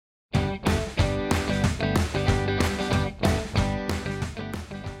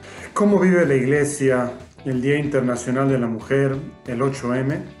¿Cómo vive la Iglesia el Día Internacional de la Mujer, el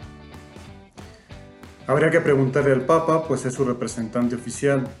 8M? Habría que preguntarle al Papa, pues es su representante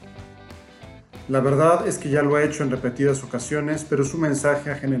oficial. La verdad es que ya lo ha hecho en repetidas ocasiones, pero su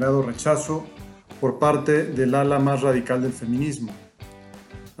mensaje ha generado rechazo por parte del ala más radical del feminismo.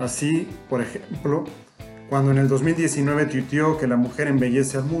 Así, por ejemplo, cuando en el 2019 tuiteó que la mujer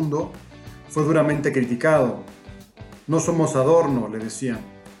embellece al mundo, fue duramente criticado. No somos adorno, le decían.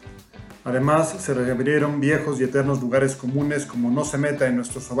 Además, se reabrieron viejos y eternos lugares comunes como no se meta en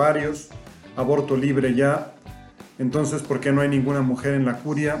nuestros ovarios, aborto libre ya, entonces ¿por qué no hay ninguna mujer en la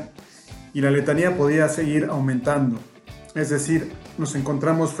curia? Y la letanía podía seguir aumentando. Es decir, nos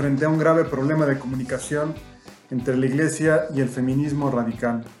encontramos frente a un grave problema de comunicación entre la Iglesia y el feminismo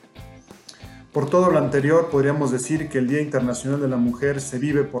radical. Por todo lo anterior, podríamos decir que el Día Internacional de la Mujer se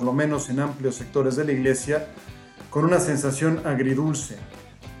vive, por lo menos en amplios sectores de la Iglesia, con una sensación agridulce,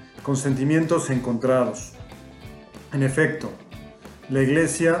 con sentimientos encontrados. En efecto, la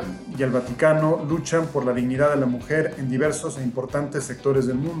Iglesia y el Vaticano luchan por la dignidad de la mujer en diversos e importantes sectores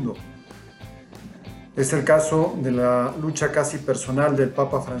del mundo. Es el caso de la lucha casi personal del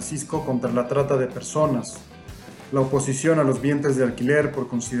Papa Francisco contra la trata de personas, la oposición a los vientres de alquiler por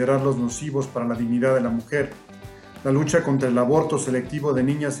considerarlos nocivos para la dignidad de la mujer, la lucha contra el aborto selectivo de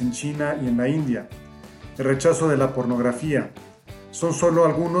niñas en China y en la India, el rechazo de la pornografía. Son solo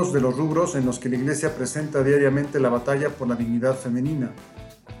algunos de los rubros en los que la Iglesia presenta diariamente la batalla por la dignidad femenina.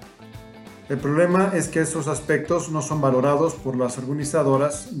 El problema es que esos aspectos no son valorados por las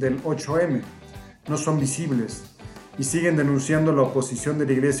organizadoras del 8M, no son visibles, y siguen denunciando la oposición de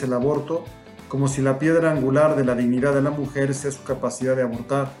la Iglesia al aborto como si la piedra angular de la dignidad de la mujer sea su capacidad de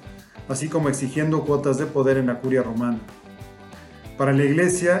abortar, así como exigiendo cuotas de poder en la curia romana. Para la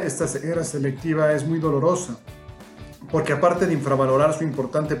Iglesia, esta ceguera selectiva es muy dolorosa, porque aparte de infravalorar su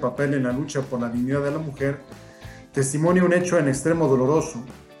importante papel en la lucha por la dignidad de la mujer, testimonia un hecho en extremo doloroso.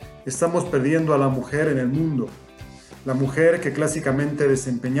 Estamos perdiendo a la mujer en el mundo. La mujer que clásicamente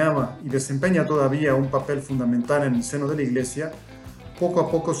desempeñaba y desempeña todavía un papel fundamental en el seno de la Iglesia, poco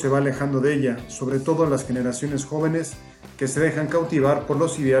a poco se va alejando de ella, sobre todo en las generaciones jóvenes que se dejan cautivar por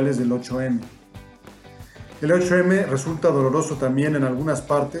los ideales del 8M. El 8M resulta doloroso también en algunas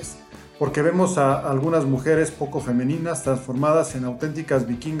partes, porque vemos a algunas mujeres poco femeninas transformadas en auténticas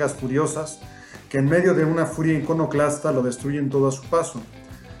vikingas furiosas que en medio de una furia iconoclasta lo destruyen todo a su paso,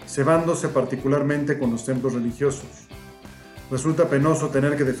 cebándose particularmente con los templos religiosos. Resulta penoso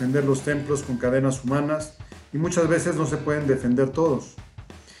tener que defender los templos con cadenas humanas y muchas veces no se pueden defender todos.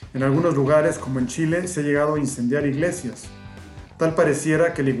 En algunos lugares, como en Chile, se ha llegado a incendiar iglesias. Tal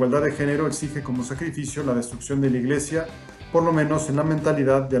pareciera que la igualdad de género exige como sacrificio la destrucción de la iglesia, por lo menos en la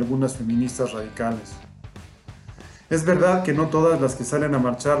mentalidad de algunas feministas radicales. Es verdad que no todas las que salen a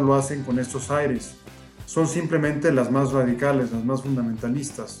marchar lo hacen con estos aires, son simplemente las más radicales, las más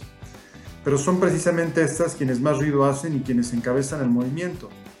fundamentalistas, pero son precisamente estas quienes más ruido hacen y quienes encabezan el movimiento.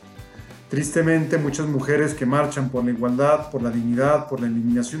 Tristemente, muchas mujeres que marchan por la igualdad, por la dignidad, por la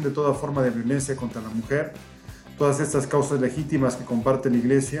eliminación de toda forma de violencia contra la mujer, todas estas causas legítimas que comparte la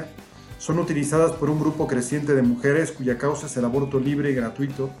Iglesia, son utilizadas por un grupo creciente de mujeres cuya causa es el aborto libre y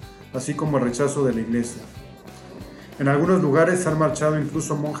gratuito, así como el rechazo de la Iglesia. En algunos lugares han marchado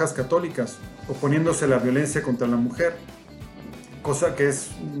incluso monjas católicas, oponiéndose a la violencia contra la mujer, cosa que es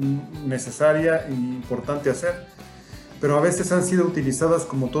necesaria e importante hacer, pero a veces han sido utilizadas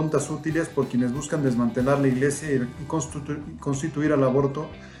como tontas útiles por quienes buscan desmantelar la Iglesia y constituir al aborto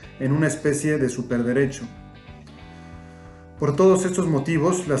en una especie de superderecho. Por todos estos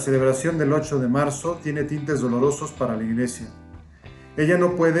motivos, la celebración del 8 de marzo tiene tintes dolorosos para la Iglesia. Ella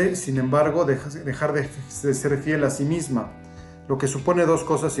no puede, sin embargo, dejar de ser fiel a sí misma, lo que supone dos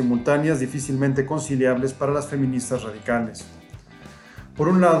cosas simultáneas difícilmente conciliables para las feministas radicales. Por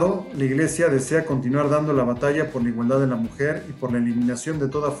un lado, la Iglesia desea continuar dando la batalla por la igualdad de la mujer y por la eliminación de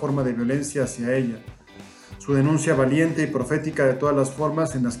toda forma de violencia hacia ella. Su denuncia valiente y profética de todas las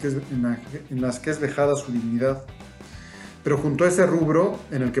formas en las que es vejada su dignidad. Pero junto a ese rubro,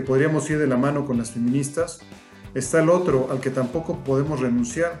 en el que podríamos ir de la mano con las feministas, está el otro al que tampoco podemos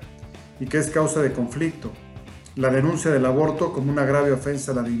renunciar y que es causa de conflicto: la denuncia del aborto como una grave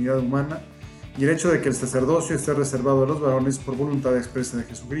ofensa a la dignidad humana y el hecho de que el sacerdocio esté reservado a los varones por voluntad expresa de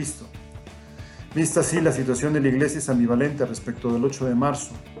Jesucristo. Vista así, la situación de la Iglesia es ambivalente respecto del 8 de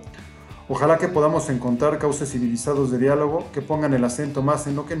marzo. Ojalá que podamos encontrar cauces civilizados de diálogo que pongan el acento más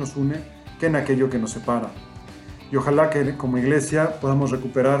en lo que nos une que en aquello que nos separa. Y ojalá que como Iglesia podamos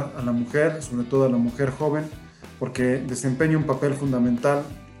recuperar a la mujer, sobre todo a la mujer joven, porque desempeña un papel fundamental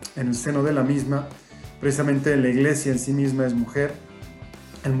en el seno de la misma. Precisamente la Iglesia en sí misma es mujer,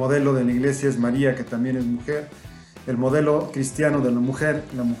 El modelo de la iglesia es María, que también es mujer. El modelo cristiano de la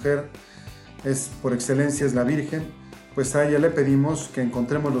mujer es por excelencia es la Virgen. Pues a ella le pedimos que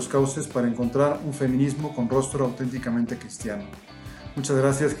encontremos los cauces para encontrar un feminismo con rostro auténticamente cristiano. Muchas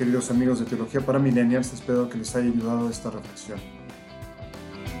gracias, queridos amigos de Teología para Millennials. Espero que les haya ayudado esta reflexión.